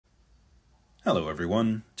Hello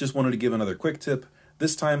everyone, just wanted to give another quick tip,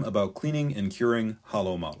 this time about cleaning and curing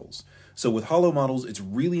hollow models. So with hollow models, it's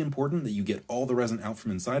really important that you get all the resin out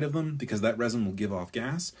from inside of them because that resin will give off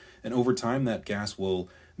gas, and over time that gas will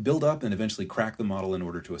build up and eventually crack the model in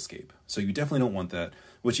order to escape. So you definitely don't want that.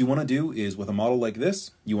 What you want to do is with a model like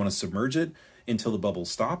this, you want to submerge it until the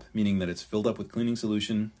bubbles stop, meaning that it's filled up with cleaning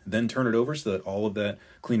solution, then turn it over so that all of that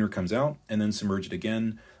cleaner comes out, and then submerge it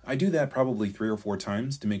again. I do that probably 3 or 4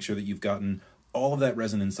 times to make sure that you've gotten all of that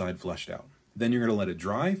resin inside flushed out. Then you're going to let it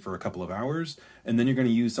dry for a couple of hours, and then you're going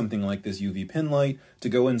to use something like this UV pin light to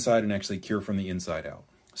go inside and actually cure from the inside out.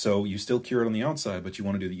 So you still cure it on the outside, but you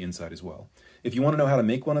want to do the inside as well. If you want to know how to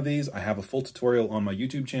make one of these, I have a full tutorial on my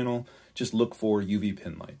YouTube channel. Just look for UV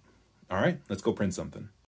pin light. All right, let's go print something.